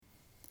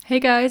Hey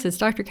guys, it's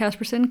Dr.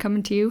 Casperson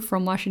coming to you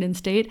from Washington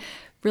State.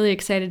 Really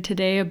excited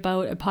today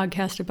about a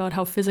podcast about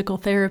how physical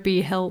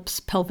therapy helps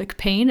pelvic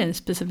pain and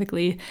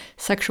specifically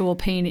sexual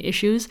pain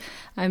issues.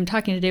 I'm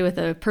talking today with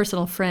a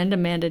personal friend,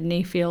 Amanda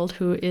Nayfield,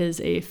 who is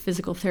a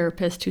physical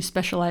therapist who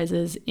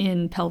specializes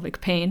in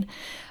pelvic pain.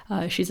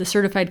 She's a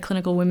certified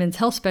clinical women's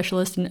health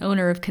specialist and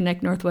owner of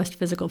Connect Northwest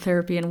Physical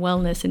Therapy and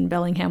Wellness in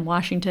Bellingham,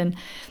 Washington.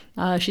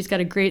 She's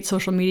got a great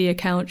social media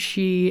account.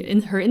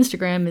 Her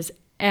Instagram is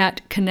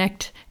at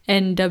Connect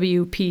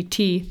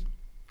NWPT.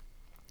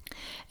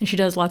 And she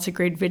does lots of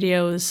great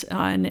videos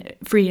and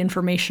free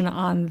information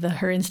on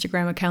her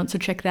Instagram account, so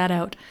check that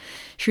out.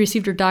 She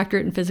received her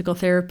doctorate in physical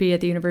therapy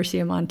at the University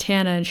of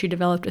Montana, and she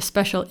developed a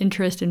special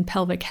interest in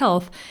pelvic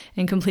health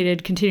and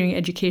completed continuing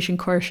education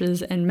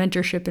courses and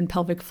mentorship in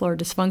pelvic floor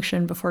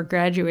dysfunction before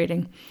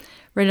graduating.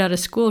 Right out of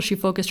school, she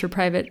focused her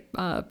private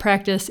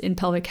practice in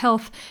pelvic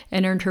health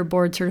and earned her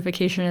board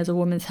certification as a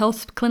women's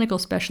health clinical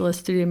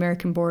specialist through the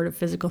American Board of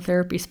Physical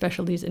Therapy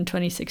Specialties in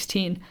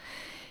 2016.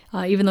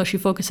 Even though she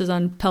focuses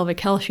on pelvic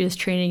health, she has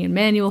training in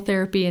manual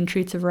therapy and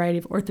treats a variety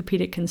of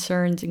orthopedic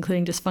concerns,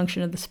 including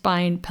dysfunction of the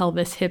spine,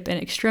 pelvis, hip,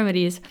 and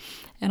extremities.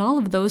 And all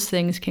of those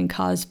things can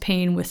cause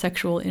pain with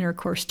sexual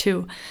intercourse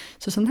too.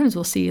 So sometimes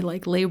we'll see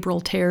like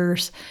labral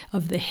tears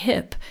of the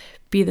hip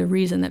be the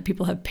reason that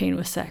people have pain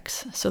with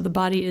sex. So the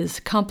body is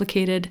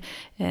complicated,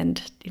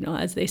 and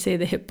as they say,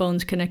 the hip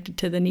bone's connected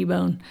to the knee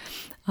bone.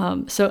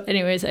 So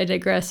anyways, I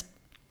digress.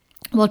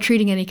 While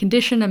treating any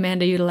condition,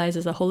 Amanda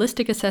utilizes a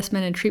holistic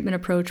assessment and treatment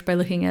approach by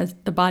looking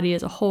at the body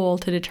as a whole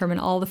to determine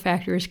all the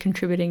factors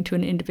contributing to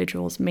an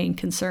individual's main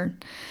concern.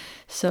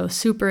 So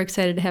super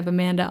excited to have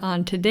Amanda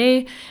on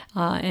today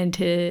and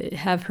to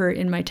have her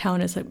in my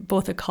town as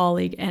both a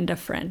colleague and a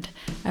friend.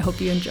 I hope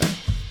you enjoy.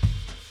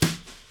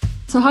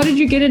 So how did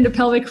you get into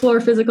pelvic floor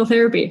physical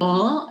therapy?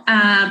 Well,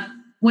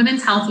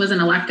 women's health was an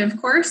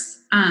elective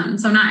course.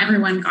 So not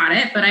everyone got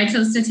it, but I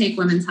chose to take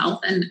women's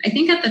health. And I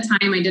think at the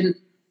time I didn't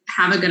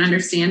have a good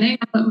understanding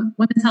of what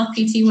women's health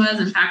PT was.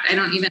 In fact, I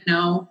don't even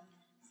know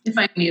if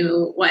I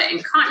knew what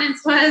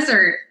incontinence was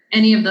or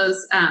any of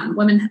those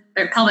women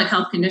or pelvic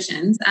health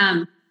conditions.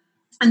 And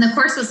the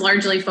course was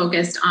largely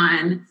focused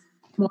on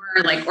more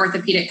like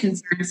orthopedic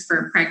concerns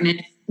for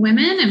pregnant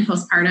women and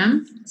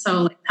postpartum.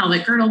 So like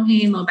pelvic girdle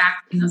pain, low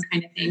back pain, those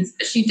kind of things.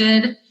 But she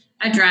did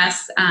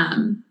address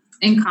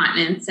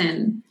incontinence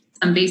and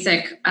some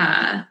basic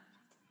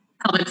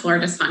pelvic floor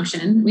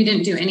dysfunction. We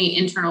didn't do any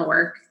internal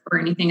work or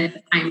anything at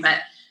the time, but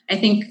I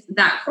think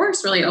that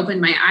course really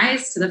opened my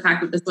eyes to the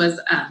fact that this was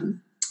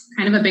kind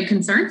of a big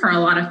concern for a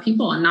lot of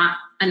people, and not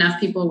enough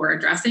people were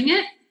addressing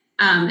it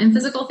in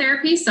physical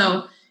therapy.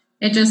 So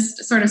it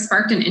just sort of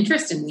sparked an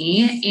interest in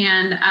me.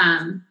 And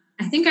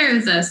I think I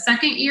was a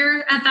second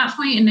year at that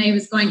point, and I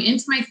was going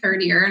into my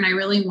third year, and I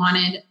really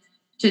wanted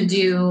to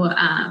do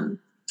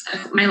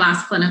my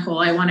last clinical.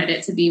 I wanted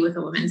it to be with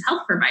a women's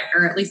health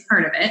provider, at least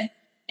part of it.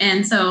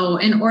 And so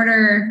I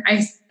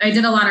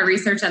did a lot of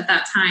research at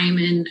that time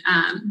and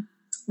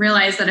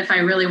realized that if I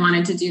really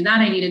wanted to do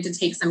that, I needed to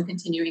take some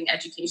continuing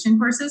education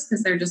courses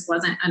because there just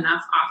wasn't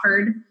enough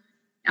offered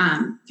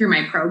through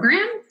my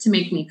program to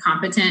make me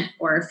competent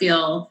or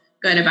feel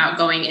good about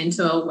going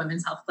into a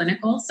women's health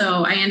clinical.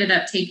 So I ended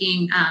up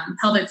taking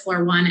Pelvic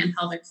Floor 1 and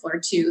Pelvic Floor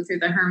 2 through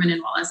the Herman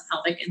and Wallace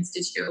Pelvic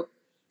Institute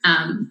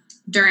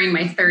during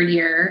my third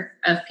year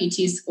of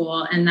PT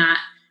school. And that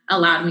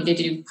allowed me to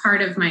do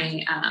part of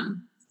my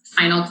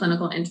final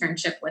clinical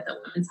internship with a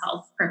women's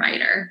health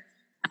provider.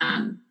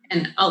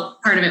 And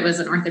part of it was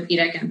an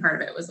orthopedic and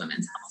part of it was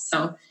women's health.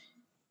 So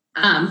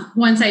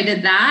once I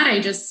did that,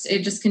 it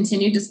just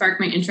continued to spark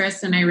my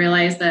interest. And I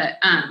realized that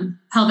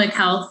pelvic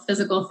health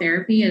physical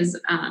therapy has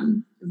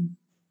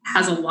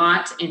a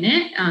lot in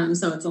it.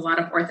 So it's a lot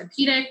of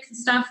orthopedic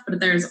stuff, but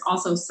there's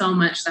also so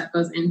much that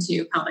goes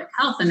into pelvic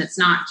health. And it's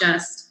not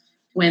just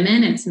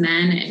women, it's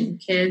men and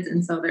kids.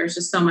 And so there's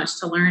just so much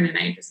to learn. And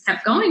I just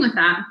kept going with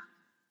that.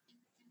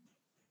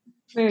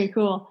 Very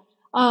cool.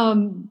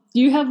 Do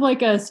you have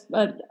like a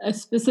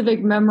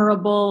specific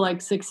memorable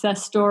like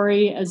success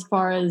story as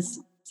far as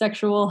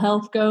sexual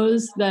health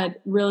goes that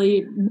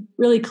really,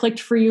 really clicked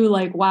for you?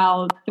 Like,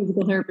 wow,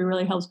 physical therapy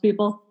really helps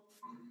people.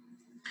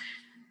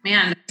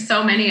 Man, there's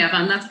so many of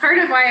them. That's part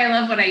of why I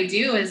love what I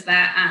do is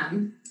that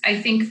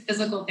I think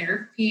physical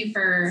therapy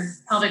for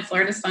pelvic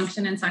floor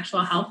dysfunction and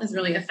sexual health is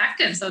really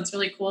effective. So it's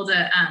really cool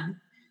to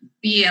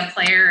be a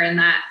player in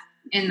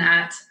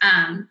that.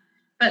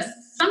 But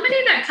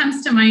somebody that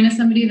comes to mind is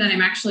somebody that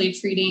I'm actually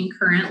treating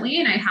currently,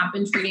 and I have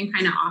been treating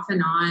kind of off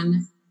and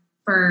on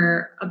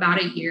for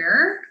about a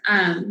year.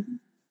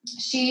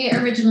 She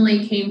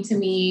originally came to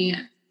me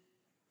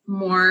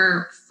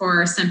more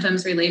for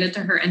symptoms related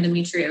to her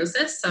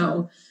endometriosis.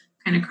 So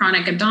kind of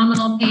chronic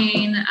abdominal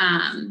pain,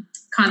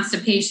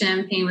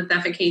 constipation, pain with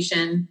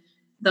defecation,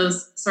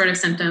 those sort of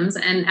symptoms.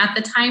 And at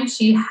the time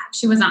she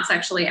was not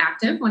sexually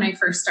active when I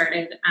first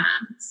started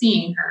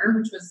seeing her,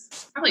 which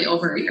was probably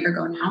over a year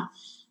ago now.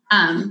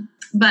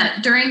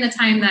 But during the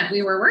time that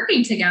we were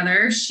working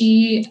together,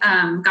 she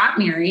got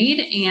married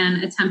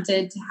and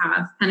attempted to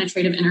have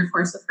penetrative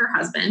intercourse with her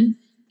husband.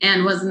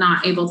 and was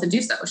not able to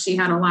do so. She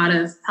had a lot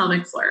of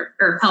pelvic floor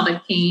or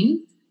pelvic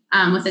pain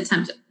with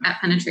attempt at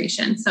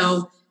penetration.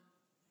 So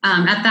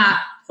at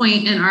that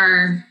point in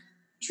our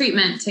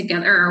treatment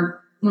together,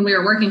 or when we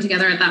were working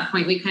together at that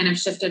point, we kind of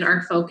shifted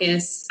our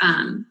focus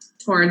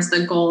towards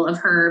the goal of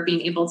her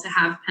being able to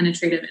have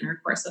penetrative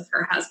intercourse with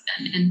her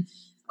husband.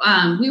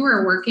 And we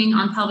were working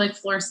on pelvic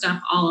floor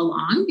stuff all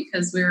along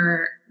because we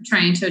were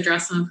trying to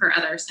address some of her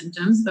other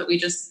symptoms, but we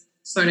just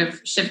sort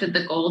of shifted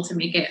the goal to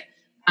make it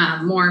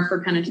more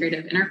for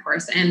penetrative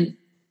intercourse. And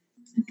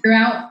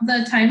throughout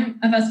the time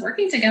of us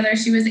working together,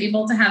 she was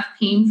able to have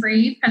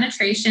pain-free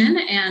penetration.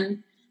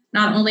 And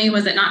not only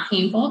was it not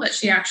painful, but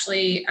she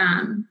actually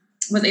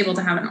was able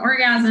to have an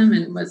orgasm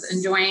and was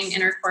enjoying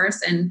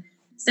intercourse. And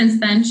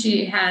since then,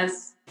 she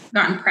has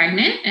gotten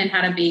pregnant and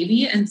had a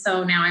baby. And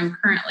so now I'm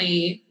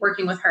currently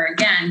working with her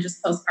again,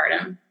 just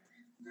postpartum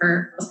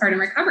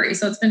recovery.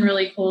 So it's been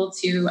really cool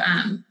to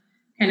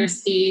kind of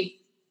see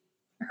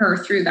her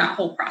through that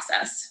whole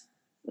process.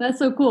 That's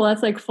so cool.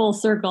 That's like full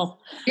circle.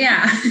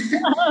 Yeah.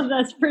 Oh,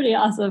 that's pretty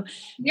awesome.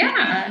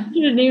 Yeah.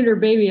 You should have named her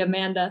baby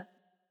Amanda.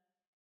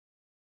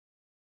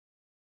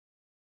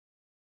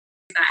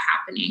 That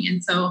happening.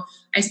 And so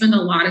I spend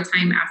a lot of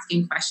time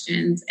asking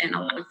questions and a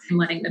lot of time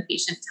letting the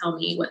patient tell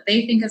me what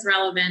they think is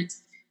relevant.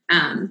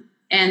 And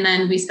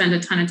then we spend a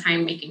ton of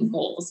time making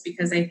goals,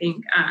 because I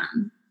think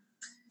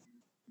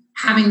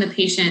having the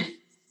patient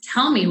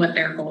tell me what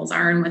their goals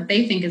are and what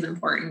they think is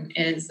important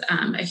is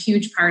a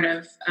huge part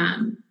of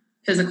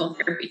physical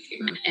therapy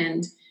treatment.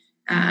 And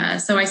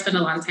so I spend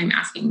a lot of time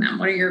asking them,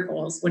 what are your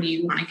goals? What do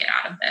you want to get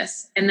out of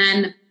this? And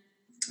then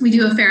we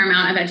do a fair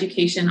amount of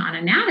education on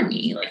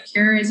anatomy. Like,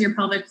 here is your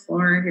pelvic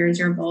floor, here's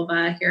your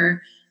vulva,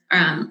 here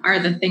are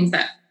the things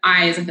that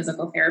I, as a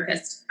physical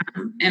therapist,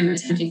 am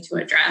attempting to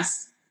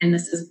address, and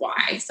this is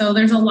why. So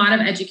there's a lot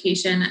of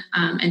education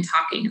and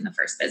talking in the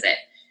first visit.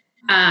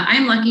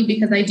 I'm lucky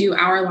because I do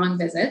hour-long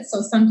visits.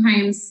 So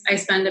sometimes I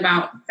spend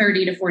about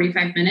 30 to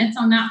 45 minutes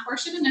on that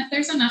portion. And if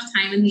there's enough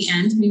time in the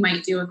end, we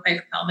might do a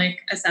quick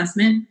pelvic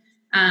assessment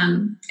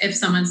if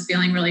someone's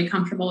feeling really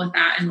comfortable with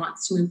that and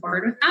wants to move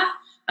forward with that.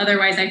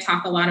 Otherwise, I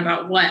talk a lot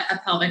about what a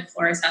pelvic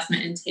floor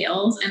assessment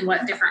entails and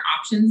what different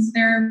options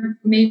there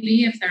may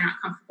be if they're not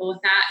comfortable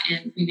with that.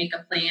 And we make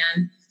a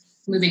plan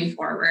moving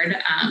forward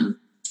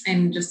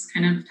and just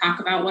kind of talk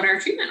about what our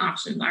treatment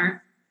options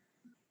are.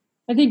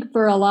 I think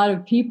for a lot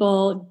of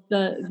people,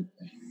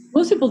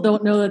 most people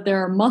don't know that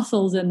there are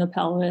muscles in the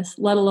pelvis,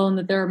 let alone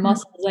that there are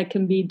muscles that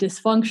can be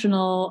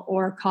dysfunctional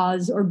or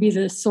cause or be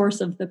the source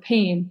of the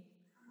pain.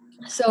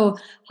 So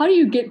how do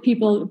you get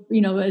people,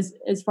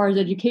 as far as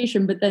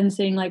education, but then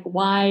saying like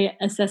why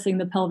assessing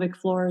the pelvic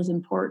floor is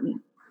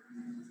important?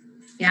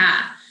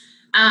 Yeah.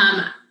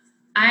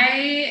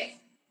 I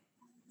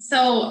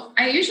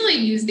usually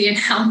use the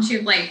analogy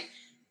of like,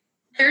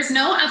 there's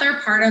no other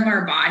part of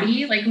our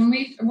body. Like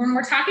when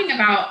we're talking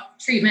about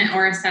treatment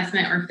or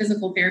assessment or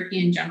physical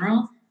therapy in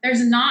general,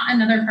 there's not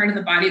another part of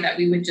the body that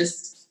we would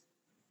just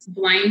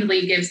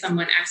blindly give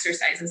someone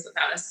exercises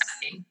without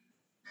assessing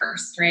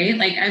first, right?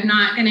 Like, I'm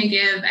not going to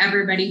give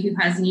everybody who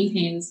has knee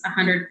pains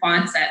 100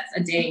 quad sets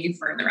a day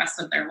for the rest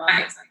of their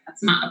lives. Like,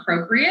 that's not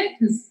appropriate,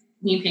 because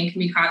knee pain can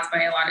be caused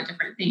by a lot of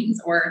different things.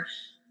 Or,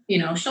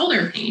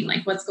 shoulder pain,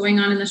 like what's going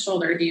on in the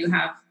shoulder? Do you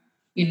have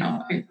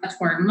a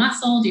torn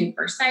muscle? Do you have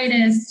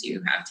bursitis? Do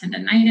you have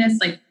tendonitis?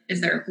 Like,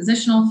 is there a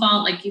positional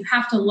fault? Like, you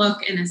have to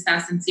look and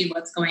assess and see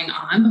what's going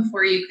on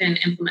before you can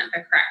implement the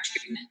correct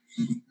treatment.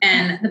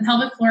 And the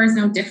pelvic floor is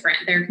no different.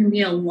 There can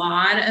be a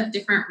lot of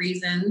different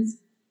reasons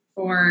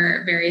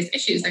for various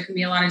issues. There can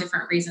be a lot of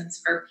different reasons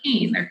for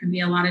pain. There can be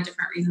a lot of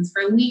different reasons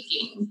for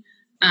leaking.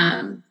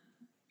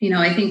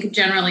 I think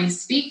generally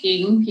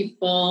speaking,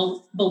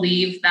 people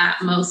believe that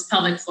most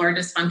pelvic floor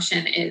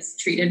dysfunction is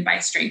treated by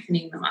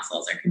strengthening the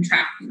muscles or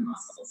contracting the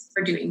muscles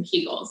or doing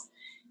Kegels.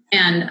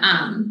 And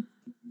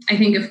I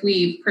think if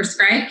we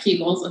prescribe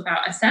Kegels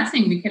without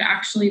assessing, we could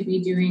actually be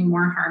doing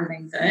more harm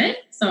than good.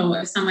 So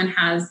if someone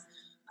has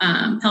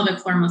pelvic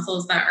floor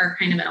muscles that are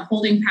kind of in a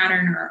holding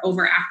pattern or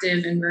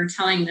overactive, and we're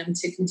telling them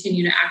to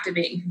continue to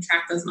activate and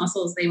contract those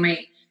muscles, they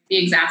might be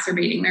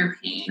exacerbating their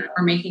pain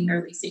or making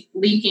their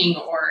leaking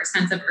or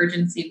sense of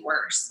urgency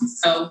worse.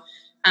 So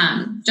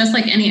just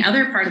like any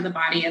other part of the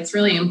body, it's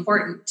really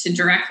important to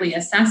directly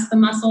assess the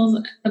muscles,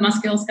 the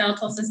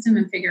musculoskeletal system,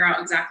 and figure out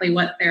exactly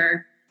what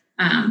their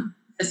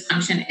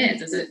dysfunction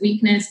is. Is it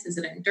weakness? Is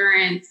it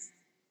endurance?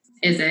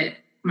 Is it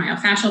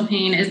myofascial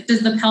pain? Does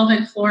the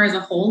pelvic floor as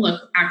a whole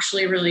look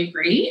actually really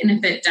great? And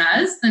if it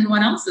does, then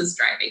what else is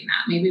driving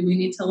that? Maybe we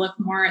need to look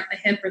more at the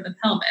hip or the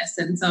pelvis.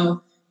 And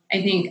so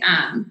I think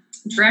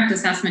direct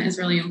assessment is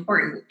really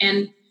important.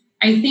 And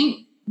I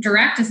think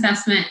direct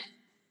assessment,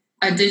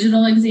 a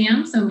digital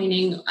exam, so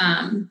meaning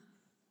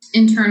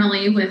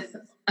internally with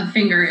a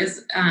finger,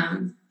 is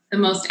the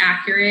most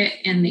accurate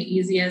and the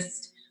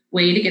easiest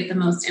way to get the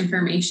most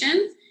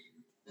information.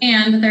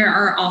 And there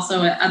are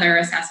also other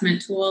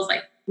assessment tools,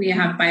 like we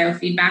have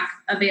biofeedback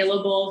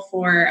available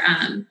for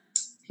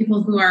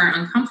people who are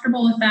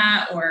uncomfortable with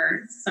that,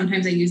 or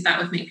sometimes I use that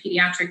with my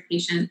pediatric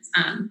patients.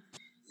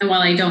 And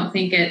while I don't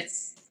think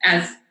it's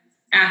as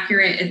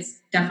accurate, it's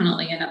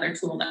definitely another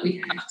tool that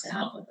we have to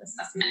help with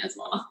assessment as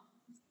well.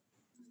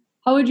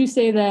 How would you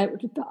say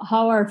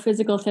how are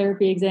physical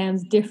therapy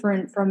exams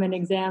different from an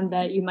exam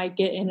that you might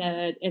get in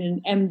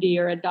an MD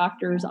or a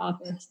doctor's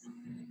office?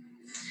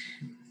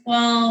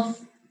 Well,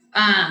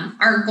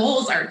 our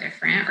goals are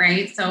different,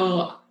 right?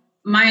 So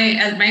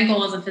my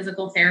goal as a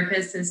physical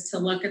therapist is to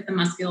look at the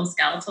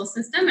musculoskeletal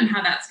system and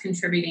how that's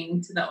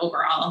contributing to the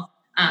overall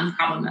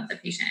problem that the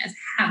patient is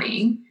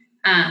having.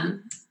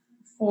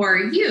 For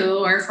you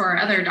or for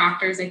other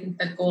doctors, I think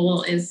the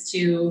goal is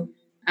to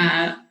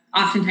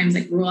oftentimes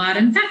like rule out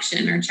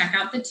infection or check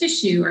out the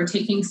tissue or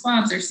taking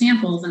swabs or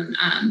samples, and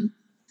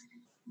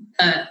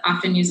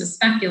often use a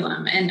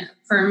speculum. And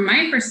from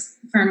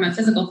a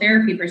physical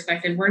therapy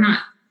perspective,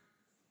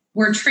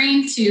 we're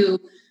trained to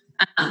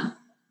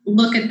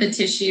look at the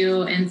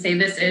tissue and say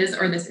this is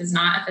or this is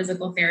not a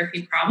physical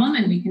therapy problem,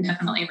 and we can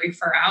definitely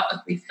refer out if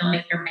we feel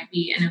like there might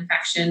be an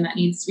infection that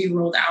needs to be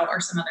ruled out or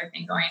some other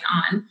thing going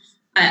on.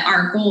 But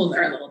our goals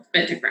are a little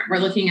bit different. We're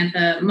looking at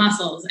the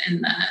muscles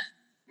and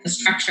the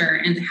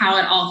structure and how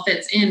it all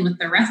fits in with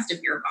the rest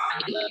of your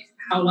body. Like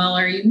how well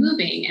are you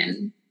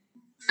moving?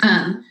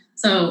 And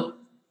so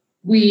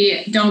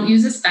we don't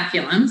use a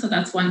speculum. So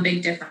that's one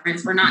big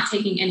difference. We're not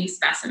taking any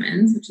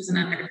specimens, which is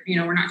another,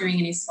 we're not doing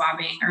any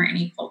swabbing or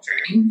any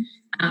culturing.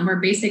 We're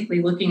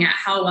basically looking at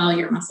how well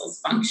your muscles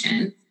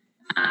function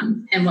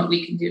and what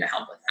we can do to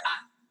help with that.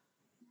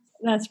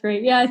 That's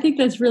great. Yeah, I think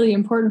that's really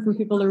important for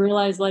people to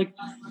realize, like,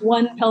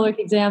 one pelvic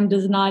exam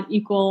does not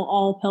equal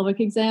all pelvic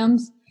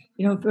exams.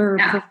 For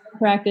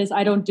practice,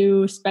 I don't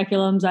do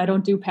speculums, I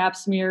don't do pap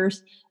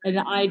smears, and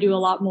I do a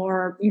lot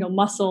more,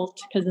 muscle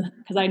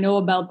because I know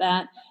about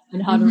that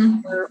and how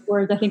to,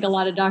 whereas I think a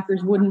lot of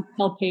doctors wouldn't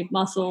palpate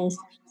muscles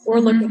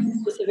or look at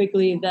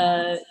specifically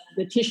the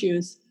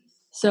tissues.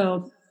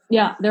 So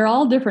yeah, they're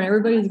all different.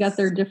 Everybody's got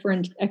their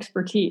different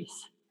expertise.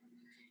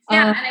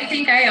 Yeah, and I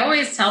think I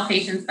always tell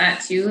patients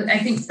that too. I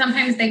think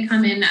sometimes they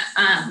come in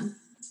kind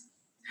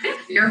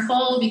of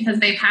fearful because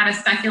they've had a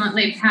speculum,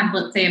 they've had,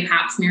 let's say, a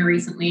pap smear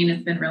recently, and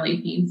it's been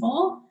really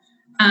painful.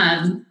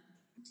 And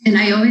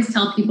I always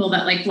tell people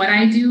that, like, what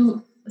I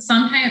do,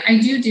 sometimes I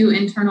do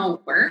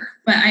internal work,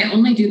 but I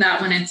only do that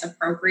when it's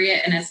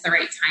appropriate and it's the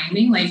right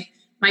timing. Like,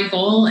 my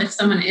goal, if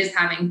someone is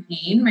having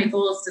pain, my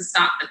goal is to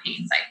stop the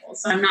pain cycle.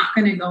 So I'm not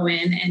going to go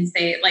in and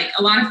say, like,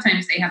 a lot of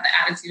times they have the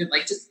attitude of,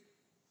 like, just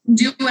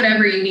do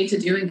whatever you need to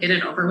do and get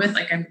it over with.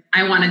 Like,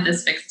 I wanted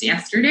this fixed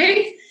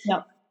yesterday.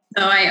 Yep.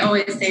 So I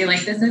always say,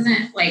 like, this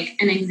isn't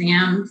like an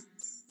exam.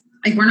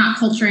 Like, we're not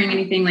culturing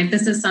anything. Like,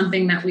 this is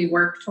something that we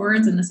work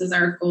towards, and this is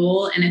our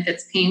goal. And if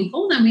it's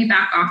painful, then we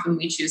back off and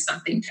we choose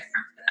something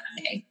different for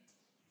that day.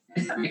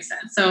 If that makes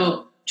sense.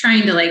 So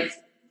trying to, like,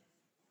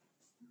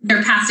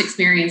 their past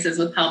experiences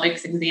with pelvic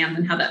exams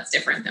and how that's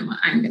different than what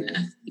I'm going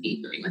to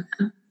be doing with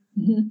them.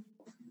 Mm-hmm.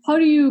 How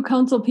do you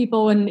counsel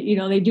people when,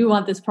 they do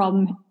want this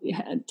problem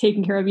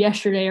taken care of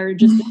yesterday or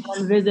just in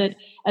one visit,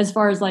 as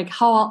far as, like,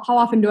 how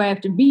often do I have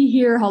to be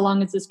here? How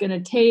long is this going to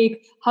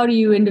take? How do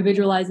you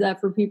individualize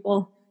that for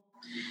people?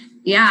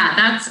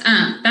 Yeah,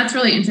 that's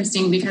really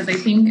interesting, because I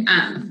think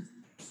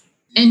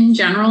in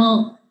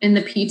general, in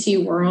the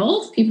PT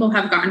world, people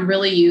have gotten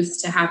really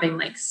used to having,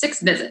 like,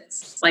 6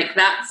 visits. Like,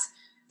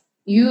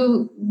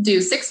 you do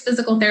 6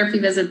 physical therapy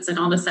visits and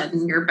all of a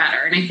sudden you're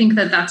better. And I think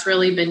that that's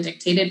really been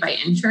dictated by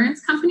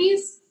insurance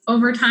companies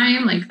over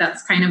time. Like,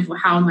 that's kind of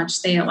how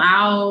much they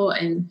allow.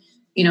 And,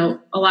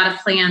 a lot of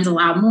plans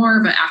allow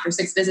more, but after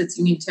 6 visits,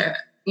 you need to,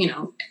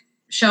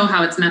 show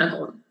how it's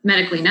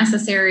medically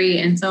necessary.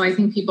 And so I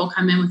think people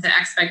come in with the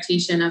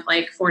expectation of,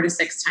 like, 4 to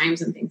 6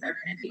 times and think they're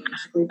going to be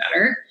magically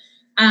better.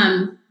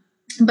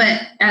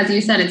 But as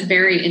you said, it's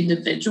very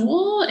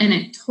individual, and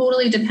it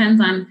totally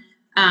depends on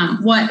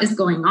what is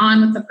going on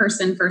with the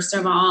person, first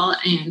of all,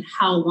 and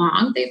how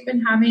long they've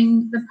been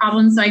having the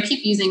problem. So I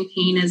keep using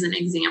pain as an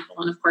example.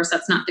 And of course,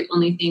 that's not the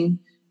only thing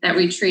that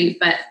we treat,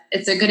 but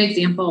it's a good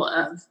example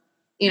of,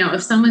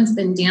 if someone's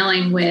been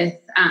dealing with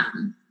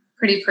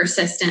pretty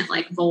persistent,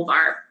 like,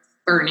 vulvar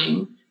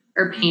burning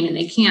or pain, and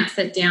they can't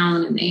sit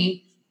down, and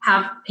they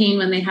have pain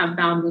when they have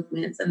bowel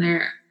movements, and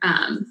they're,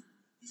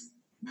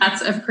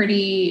 that's a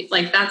pretty,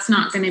 like, that's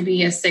not going to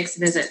be a 6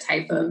 visit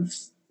type of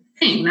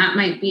thing. That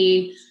might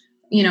be,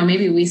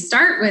 maybe we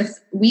start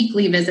with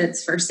weekly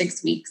visits for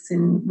 6 weeks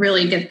and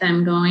really get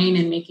them going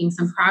and making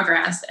some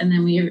progress. And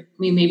then we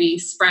maybe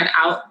spread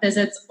out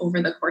visits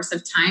over the course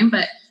of time.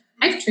 But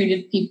I've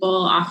treated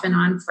people off and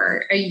on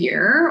for a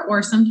year,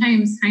 or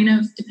sometimes, kind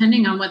of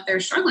depending on what they're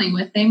struggling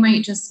with, they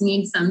might just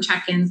need some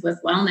check-ins with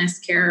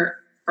wellness care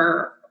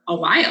for a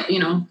while,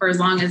 for as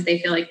long as they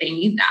feel like they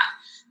need that.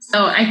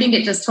 So I think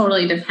it just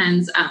totally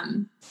depends.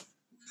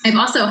 I've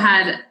also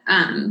had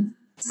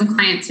some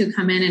clients who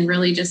come in and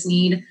really just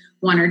need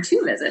 1 or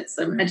 2 visits,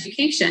 some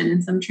education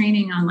and some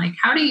training on, like,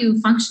 how do you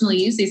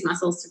functionally use these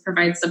muscles to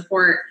provide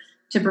support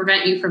to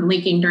prevent you from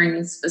leaking during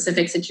these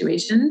specific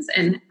situations,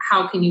 and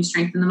how can you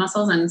strengthen the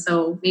muscles? And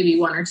so maybe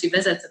 1 or 2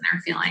 visits and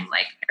they're feeling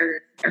like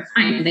they're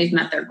fine and they've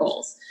met their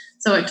goals.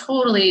 So it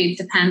totally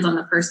depends on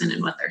the person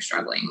and what they're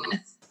struggling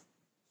with.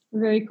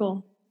 Very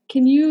cool.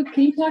 Can you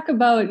talk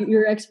about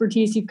your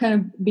expertise? You've kind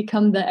of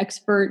become the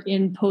expert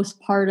in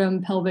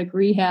postpartum pelvic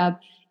rehab.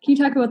 Can you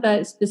talk about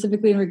that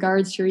specifically in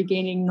regards to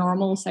regaining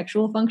normal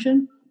sexual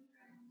function?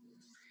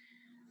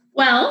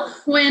 Well,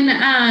 when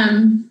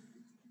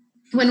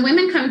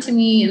women come to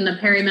me in the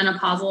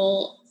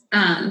perimenopausal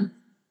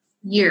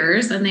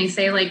years and they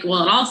say like,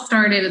 well, it all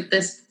started at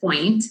this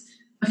point,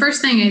 the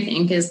first thing I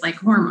think is like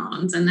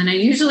hormones. And then I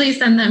usually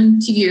send them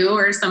to you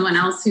or someone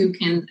else who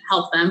can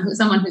help them,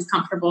 someone who's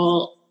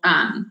comfortable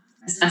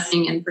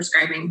assessing and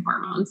prescribing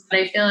hormones. But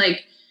I feel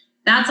like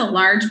that's a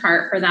large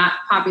part for that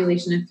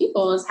population of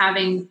people is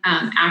having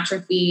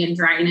atrophy and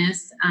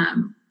dryness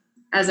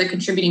as a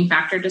contributing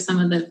factor to some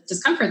of the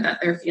discomfort that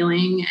they're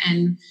feeling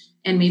and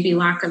maybe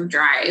lack of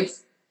drive.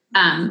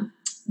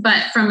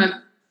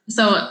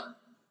 So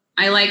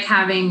I like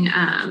having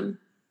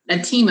a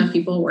team of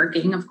people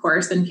working, of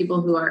course, and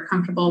people who are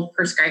comfortable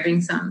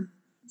prescribing some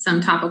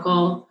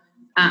topical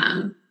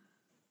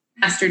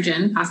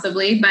estrogen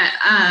possibly. But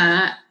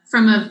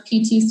from a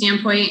PT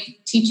standpoint,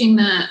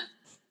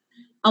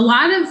 a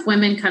lot of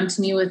women come to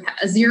me with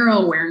a zero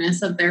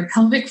awareness of their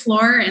pelvic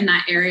floor and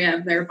that area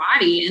of their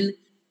body. And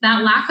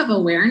that lack of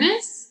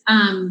awareness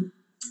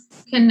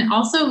can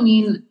also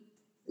mean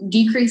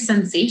decreased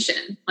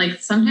sensation.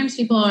 Like sometimes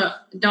people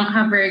don't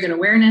have very good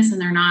awareness and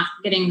they're not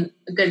getting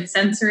a good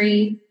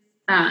sensory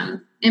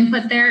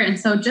input there. And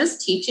so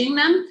just teaching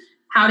them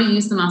how to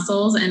use the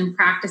muscles and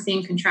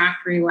practicing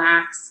contract,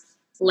 relax,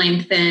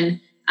 lengthen,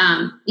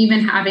 even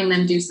having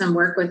them do some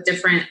work with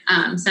different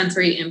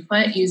sensory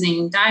input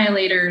using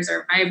dilators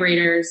or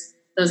vibrators,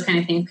 those kind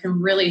of things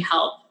can really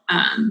help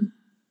kind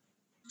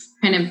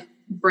of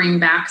bring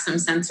back some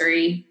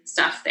sensory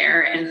stuff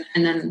there. And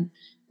then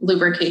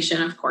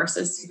lubrication, of course,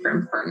 is super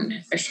important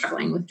if they're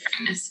struggling with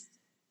dryness.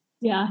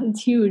 Yeah,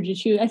 it's huge.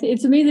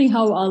 It's amazing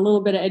how a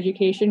little bit of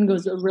education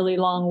goes a really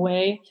long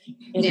way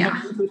in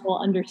helping people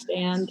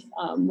understand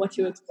what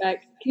to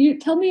expect. Can you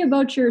tell me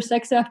about your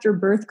sex after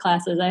birth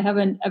classes? I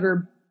haven't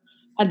ever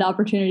had the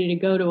opportunity to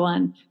go to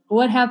one.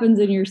 What happens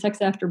in your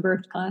sex after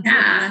birth class?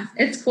 Yeah,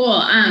 it's cool.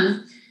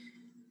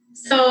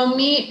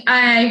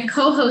 I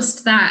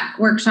co-host that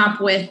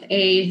workshop with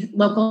a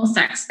local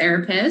sex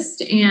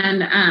therapist,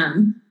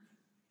 and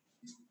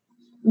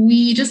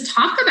we just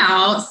talk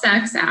about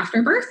sex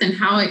after birth and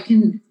how it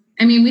can,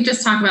 we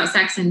just talk about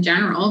sex in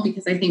general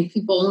because I think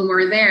when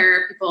we're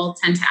there, people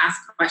tend to ask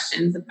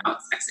questions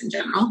about sex in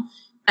general.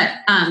 But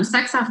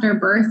sex after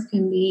birth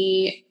can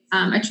be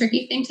a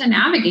tricky thing to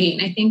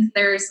navigate. And I think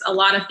there's a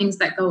lot of things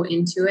that go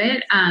into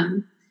it.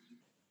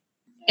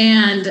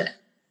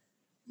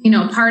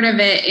 Part of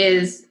it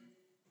is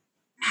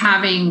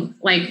having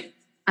like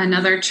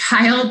another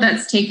child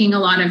that's taking a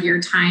lot of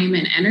your time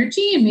and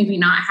energy and maybe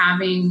not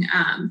having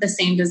the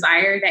same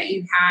desire that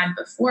you had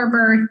before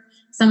birth.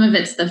 Some of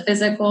it's the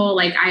physical,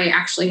 like I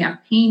actually have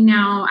pain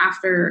now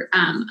after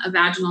a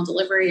vaginal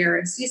delivery or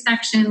a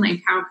C-section.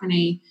 Like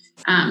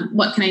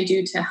what can I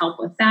do to help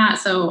with that?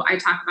 So I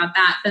talk about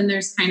that. Then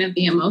there's kind of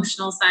the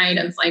emotional side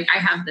of like, I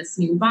have this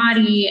new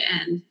body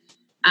and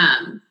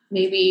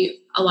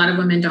maybe a lot of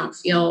women don't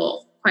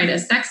feel quite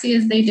as sexy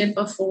as they did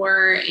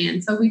before.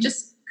 And so we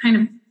just kind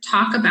of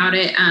talk about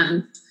it.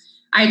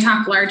 I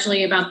talk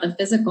largely about the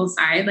physical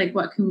side, like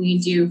what can we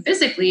do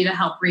physically to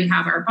help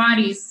rehab our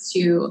bodies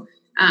to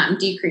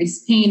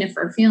decrease pain if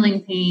we're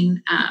feeling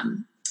pain,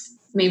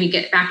 maybe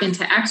get back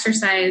into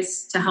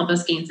exercise to help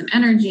us gain some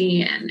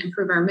energy and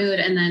improve our mood.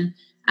 And then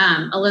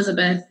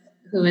Elizabeth,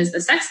 who is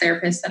the sex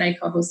therapist that I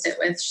co-host it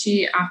with,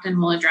 she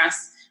often will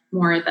address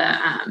more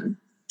the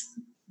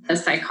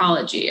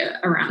psychology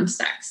around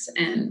sex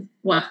and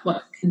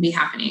what can be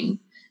happening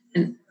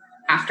and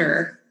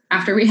after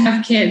we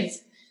have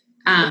kids.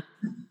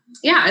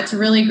 It's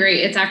really great.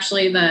 It's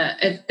actually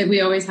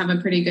we always have a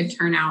pretty good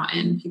turnout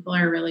and people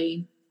are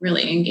really,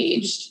 really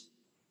engaged.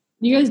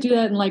 You guys do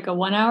that in like a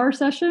 1 hour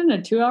session,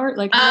 a 2 hour?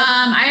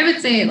 I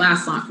would say it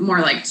lasts more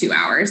like 2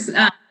 hours.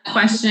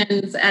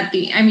 Questions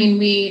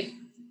we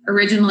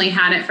originally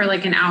had it for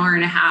like an hour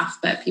and a half,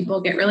 but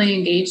people get really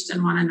engaged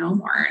and want to know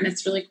more and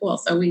it's really cool.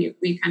 So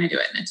we kind of do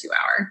it in a 2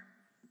 hour.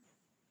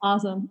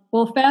 Awesome.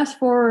 Well, fast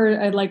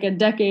forward like a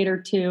decade or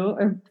two,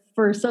 or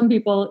for some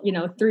people,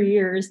 3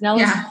 years. Now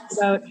let's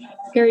talk about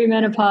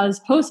perimenopause,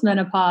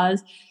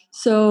 postmenopause.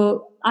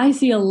 So I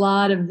see a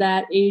lot of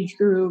that age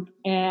group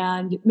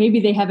and maybe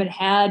they haven't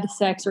had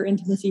sex or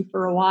intimacy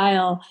for a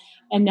while.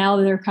 And now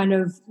they're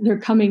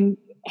coming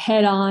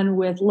head on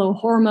with low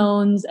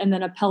hormones and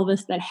then a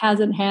pelvis that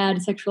hasn't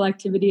had sexual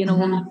activity in a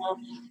while.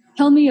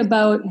 Tell me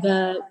about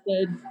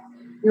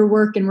your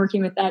work and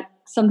working with that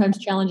sometimes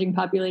challenging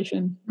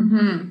population.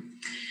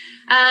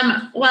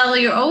 Well,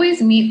 you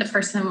always meet the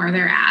person where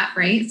they're at,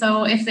 right?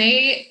 So if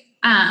they,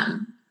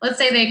 let's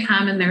say they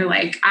come and they're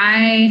like,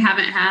 I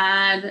haven't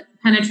had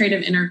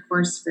penetrative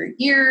intercourse for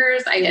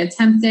years. I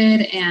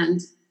attempted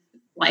and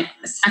like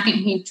the second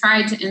he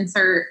tried to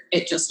insert,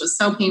 it just was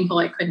so painful.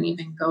 I couldn't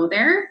even go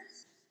there.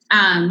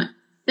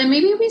 Then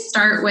maybe we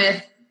start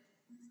with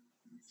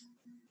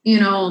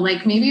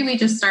like maybe we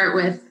just start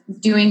with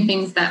doing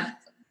things that,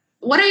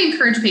 what I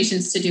encourage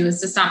patients to do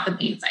is to stop the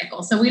pain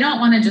cycle. So we don't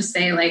want to just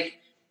say like,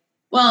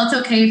 well, it's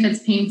okay if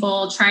it's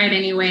painful, try it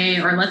anyway,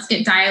 or let's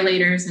get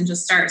dilators and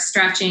just start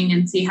stretching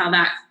and see how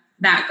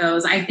that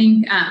goes. I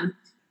think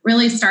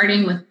really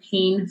starting with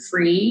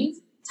pain-free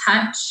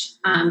touch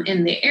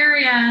in the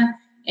area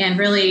and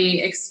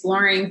really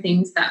exploring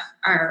things that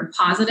are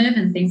positive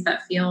and things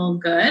that feel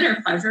good or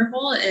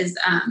pleasurable is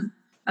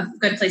a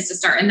good place to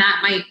start. And that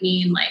might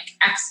mean like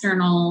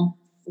external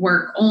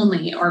work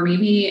only, or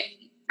maybe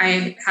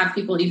I have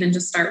people even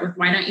just start with,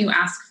 why don't you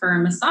ask for a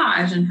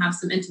massage and have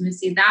some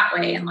intimacy that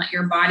way and let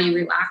your body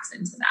relax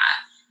into that.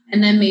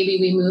 And then maybe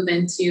we move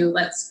into,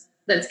 let's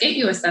get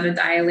you a set of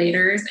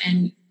dilators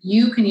and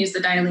you can use the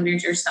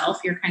dilators yourself.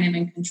 You're kind of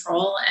in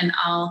control, and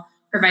I'll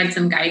provide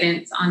some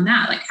guidance on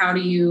that. Like, how do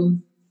you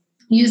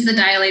use the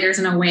dilators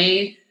in a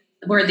way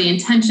where the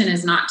intention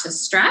is not to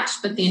stretch,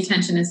 but the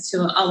intention is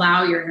to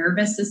allow your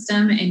nervous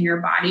system and your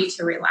body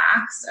to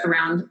relax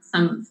around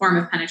some form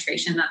of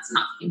penetration that's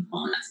not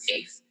painful and that's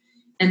safe.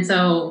 And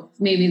so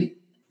maybe,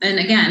 and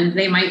again,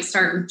 they might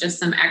start with just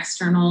some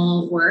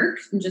external work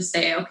and just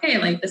say, okay,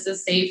 like this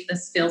is safe,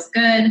 this feels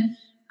good,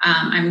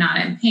 I'm not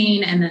in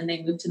pain. And then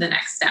they move to the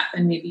next step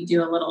and maybe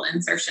do a little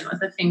insertion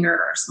with a finger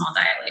or a small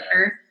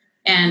dilator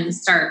and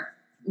start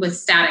with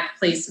static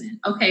placement.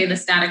 Okay, the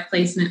static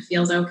placement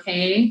feels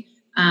okay.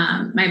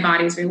 My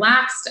body's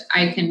relaxed.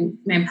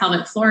 My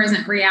pelvic floor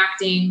isn't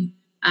reacting.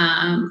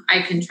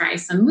 I can try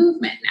some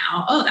movement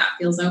now. Oh, that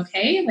feels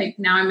okay. Like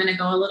now I'm going to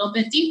go a little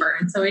bit deeper.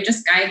 And so we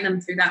just guide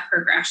them through that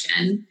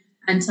progression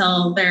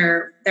until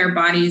their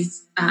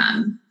bodies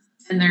and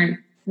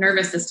their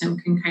nervous system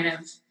can kind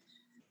of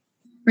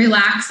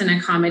relax and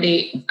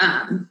accommodate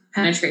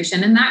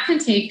penetration. And that can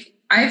take,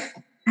 I've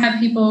had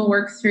people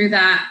work through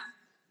that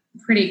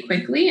pretty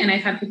quickly. And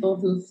I've had people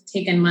who've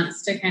taken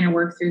months to kind of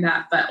work through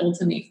that, but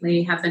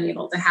ultimately have been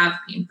able to have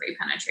pain-free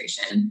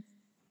penetration.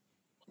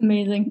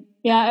 Amazing.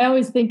 Yeah, I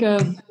always think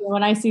of,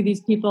 when I see these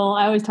people,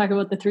 I always talk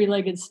about the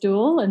three-legged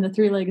stool. And the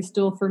three-legged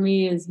stool for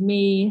me is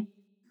me,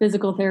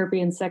 physical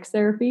therapy, and sex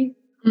therapy.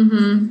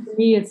 Mm-hmm. For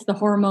me, it's the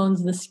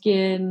hormones, the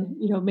skin,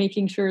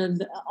 making sure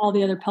that all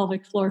the other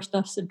pelvic floor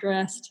stuff's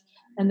addressed.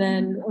 And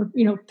then,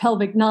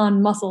 pelvic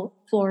non-muscle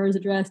floor is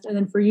addressed. And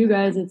then for you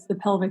guys, it's the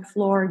pelvic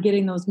floor,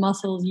 getting those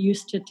muscles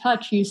used to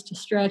touch, used to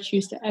stretch,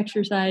 used to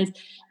exercise.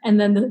 And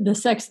then the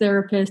sex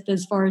therapist,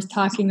 as far as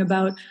talking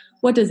about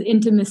what does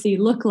intimacy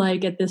look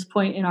like at this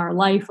point in our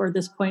life or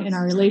this point in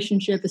our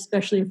relationship,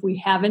 especially if we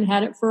haven't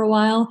had it for a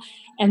while.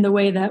 And the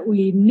way that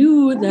we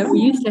knew that we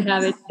used to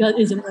have it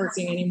isn't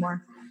working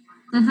anymore.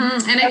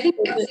 Mm-hmm. And I think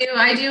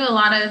I do a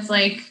lot of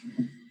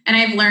and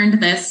I've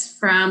learned this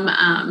from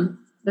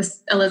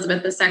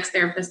Elizabeth, the sex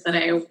therapist that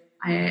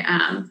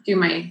I do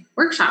my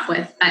workshop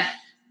with, that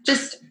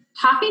just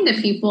talking to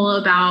people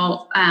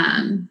about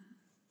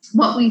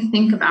what we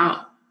think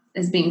about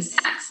as being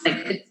sex.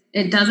 Like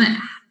it doesn't,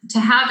 to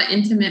have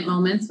intimate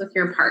moments with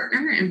your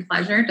partner and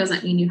pleasure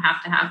doesn't mean you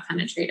have to have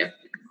penetrative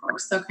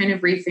intercourse. So kind of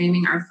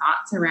reframing our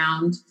thoughts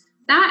around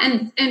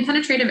that, and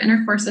penetrative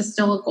intercourse is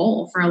still a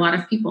goal for a lot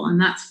of people, and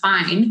that's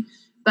fine.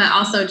 But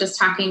also just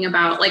talking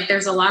about,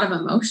 there's a lot of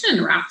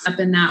emotion wrapped up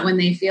in that when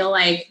they feel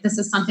like this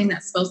is something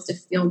that's supposed to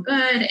feel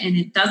good and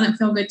it doesn't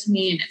feel good to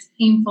me and it's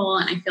painful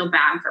and I feel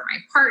bad for my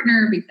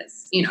partner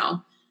because,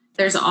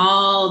 there's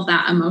all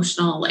that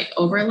emotional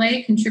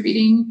overlay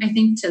contributing, I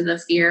think, to the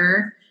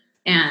fear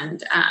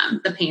and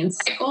the pain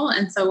cycle.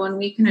 And so when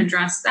we can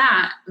address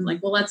that, I'm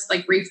like, well, let's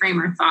reframe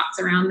our thoughts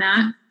around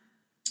that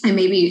and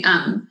maybe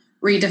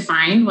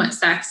redefine what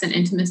sex and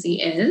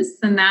intimacy is,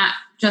 then that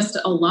just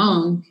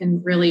alone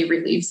can really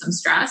relieve some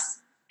stress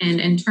and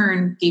in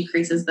turn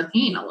decreases the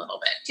pain a little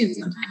bit too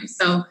sometimes.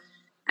 So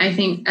I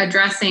think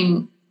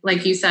addressing,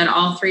 like you said,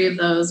 all three of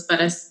those, but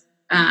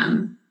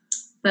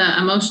the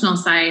emotional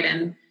side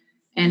and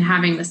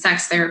having the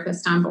sex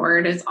therapist on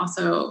board is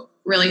also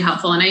really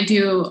helpful. And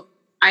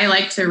I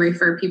like to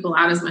refer people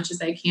out as much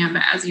as I can,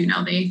 but as you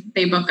know,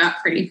 they book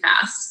up pretty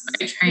fast.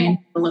 So I try and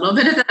do a little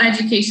bit of that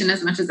education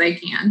as much as I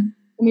can.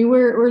 I mean,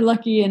 we're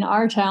lucky in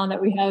our town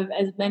that we have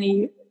as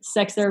many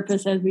sex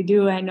therapists as we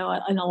do. I know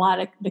in a lot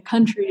of the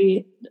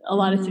country, a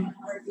lot of cities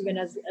aren't even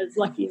as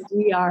lucky as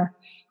we are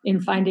in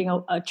finding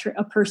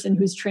a person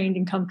who's trained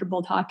and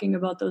comfortable talking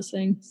about those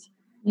things.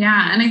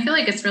 Yeah. And I feel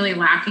like it's really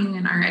lacking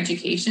in our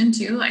education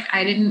too.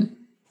 I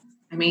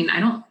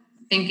don't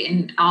think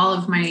in all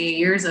of my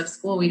years of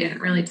school, we didn't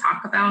really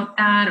talk about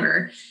that,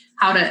 or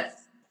how to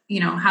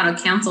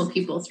counsel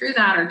people through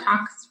that or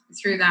talk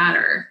through that.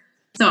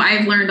 So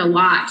I've learned a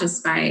lot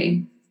just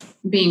by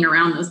being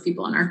around those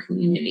people in our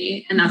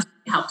community. And that's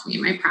helped me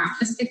in my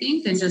practice, I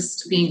think, and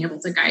just being able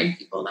to guide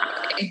people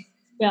that way.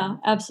 Yeah,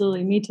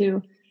 absolutely. Me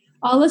too.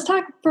 Let's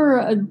talk for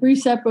a brief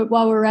sec, but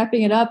while we're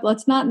wrapping it up,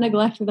 let's not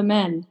neglect the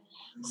men.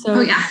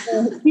 So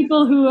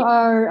people who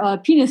are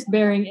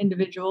penis-bearing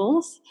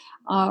individuals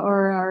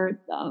or are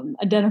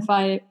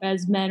identify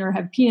as men or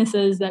have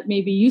penises that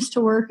maybe used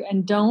to work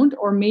and don't,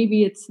 or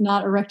maybe it's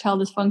not erectile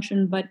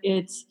dysfunction, but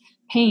it's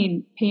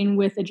pain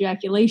with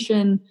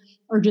ejaculation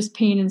or just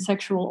pain in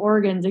sexual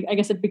organs. I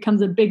guess it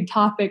becomes a big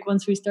topic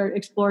once we start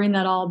exploring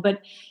that all.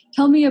 But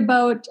tell me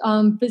about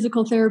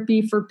physical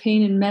therapy for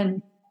pain in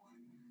men.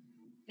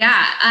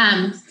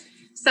 Yeah.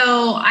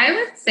 So I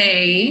would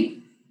say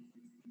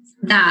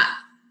that,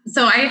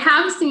 so I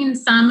have seen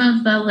some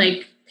of the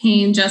like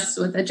pain just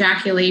with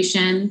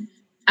ejaculation.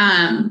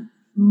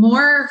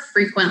 More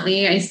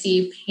frequently, I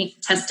see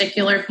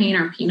testicular pain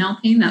or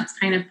penile pain that's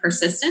kind of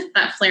persistent,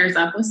 that flares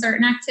up with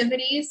certain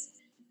activities.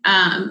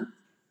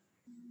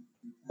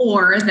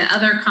 Or the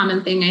other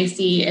common thing I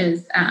see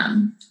is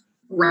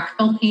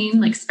rectal pain,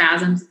 like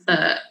spasms,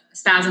 the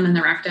spasm in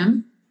the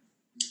rectum.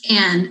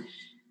 And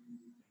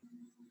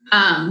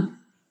a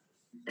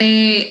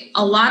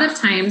lot of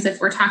times,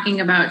 if we're talking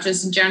about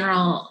just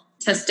general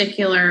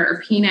testicular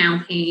or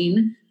penile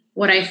pain,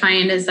 what I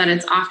find is that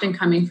it's often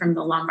coming from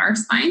the lumbar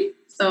spine.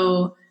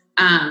 So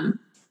the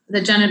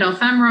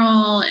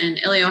genitofemoral and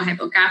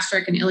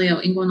iliohypogastric and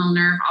ilioinguinal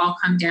nerve all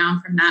come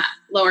down from that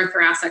lower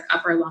thoracic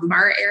upper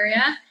lumbar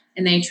area,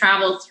 and they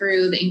travel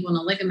through the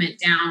inguinal ligament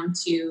down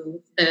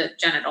to the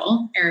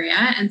genital area.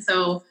 And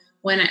so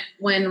when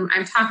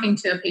I'm talking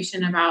to a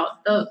patient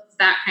about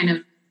that kind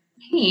of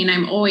pain,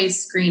 I'm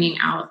always screening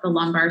out the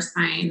lumbar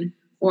spine,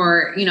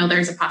 or,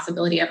 there's a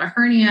possibility of a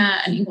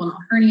hernia, an inguinal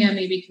hernia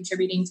maybe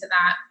contributing to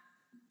that.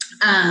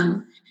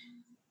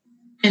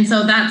 And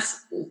so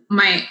that's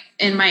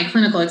in my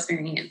clinical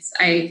experience,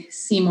 I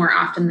see more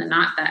often than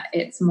not that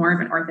it's more of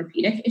an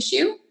orthopedic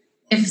issue.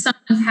 If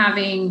someone's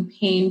having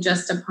pain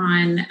just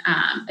upon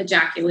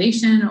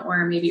ejaculation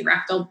or maybe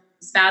rectal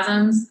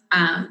spasms,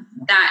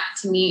 that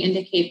to me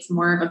indicates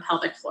more of a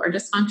pelvic floor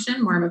dysfunction,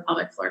 more of a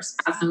pelvic floor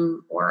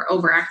spasm or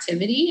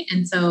overactivity.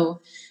 And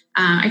so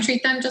I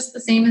treat them just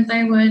the same as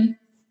I would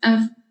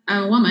a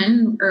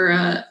woman or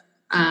a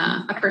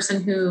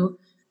person who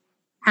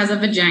has a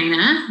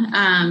vagina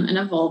and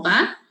a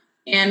vulva.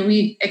 And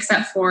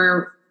except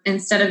for,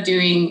 instead of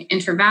doing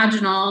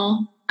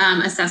intravaginal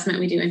assessment,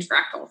 we do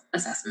intrarectal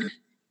assessment.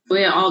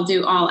 We all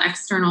do all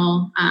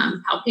external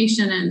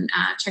palpation and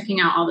checking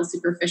out all the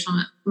superficial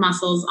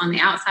muscles on the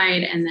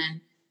outside. And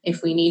then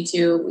if we need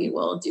to, we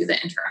will do the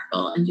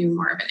intrarectal and do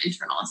more of an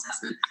internal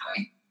assessment that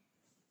way.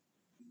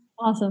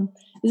 Awesome.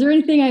 Is there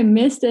anything I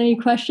missed? Any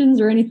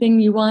questions or anything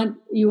you want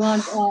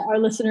our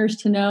listeners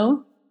to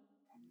know?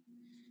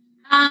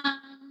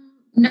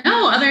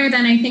 No, other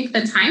than I think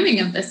the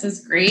timing of this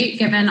is great,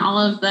 given all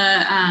of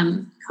the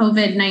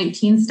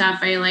COVID-19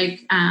 stuff. I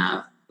like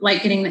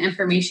getting the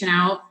information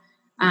out.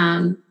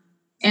 And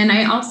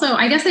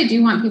I guess I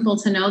do want people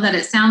to know that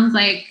it sounds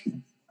like,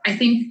 I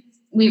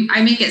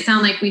make it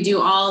sound like we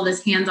do all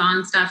this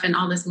hands-on stuff and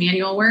all this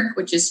manual work,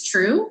 which is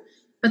true.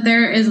 But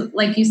there is,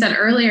 like you said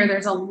earlier,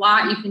 there's a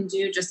lot you can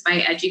do just by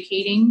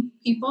educating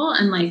people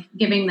and like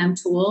giving them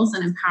tools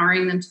and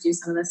empowering them to do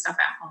some of this stuff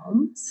at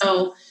home.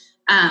 So,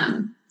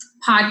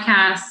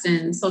 podcasts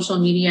and social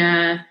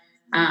media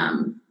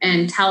and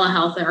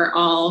telehealth are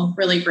all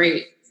really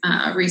great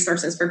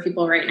resources for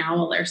people right now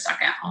while they're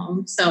stuck at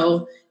home.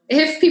 So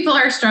if people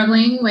are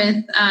struggling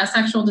with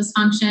sexual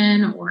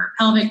dysfunction or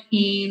pelvic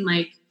pain,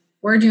 like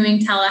we're doing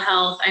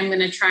telehealth, I'm going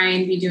to try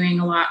and be doing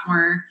a lot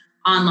more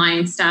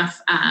online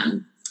stuff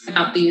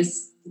about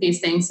these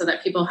things so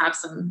that people have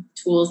some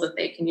tools that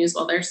they can use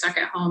while they're stuck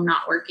at home,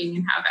 not working,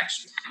 and have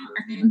extra time on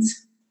their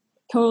hands.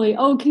 Totally.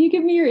 Oh, can you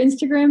give me your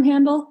Instagram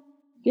handle?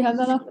 Do you have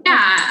that up?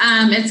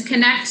 Yeah, it's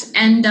Connect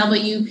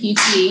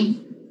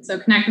NWPT. So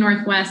Connect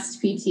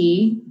Northwest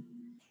PT.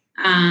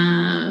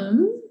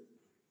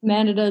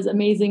 Amanda does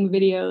amazing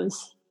videos.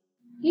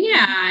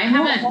 Yeah, I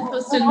haven't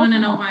posted one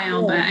in a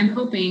while, but I'm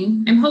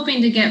hoping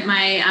to get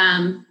my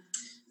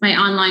my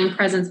online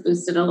presence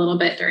boosted a little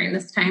bit during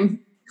this time.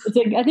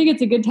 I think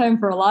it's a good time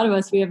for a lot of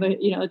us. We have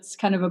it's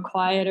kind of a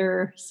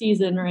quieter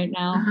season right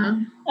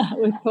now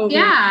with COVID.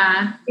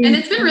 Yeah, and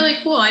it's been really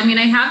cool. I mean,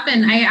 I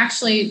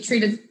actually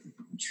treated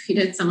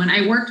someone.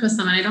 I worked with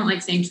someone. I don't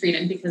like saying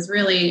treated because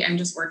really I'm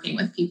just working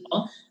with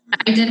people.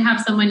 I did have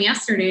someone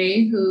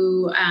yesterday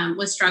who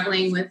was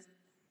struggling with,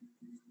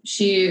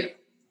 she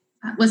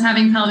was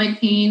having pelvic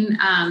pain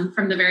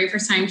from the very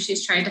first time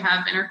she's tried to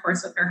have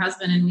intercourse with her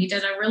husband. And we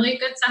did a really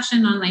good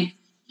session on like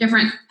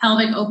different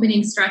pelvic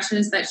opening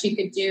stretches that she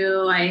could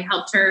do. I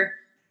helped her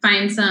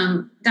find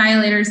some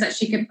dilators that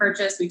she could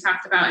purchase. We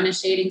talked about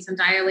initiating some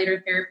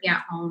dilator therapy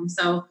at home.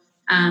 So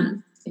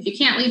if you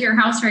can't leave your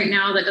house right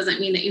now, that doesn't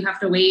mean that you have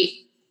to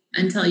wait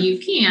until you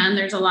can.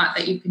 There's a lot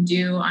that you can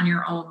do on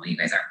your own when you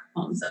guys are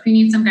home. So if you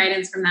need some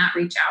guidance from that,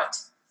 reach out.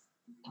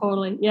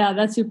 Totally. Yeah,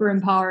 that's super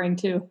empowering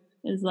too.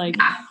 It's like,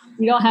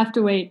 you don't have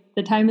to wait.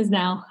 The time is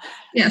now.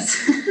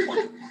 Yes.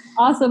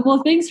 Awesome.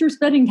 Well, thanks for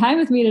spending time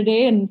with me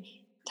today and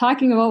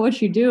talking about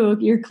what you do.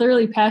 You're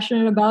clearly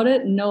passionate about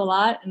it and know a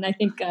lot. And I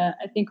think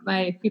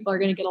my people are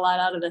going to get a lot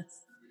out of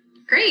this.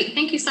 Great.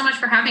 Thank you so much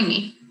for having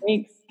me.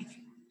 Thanks.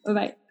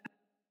 Bye-bye.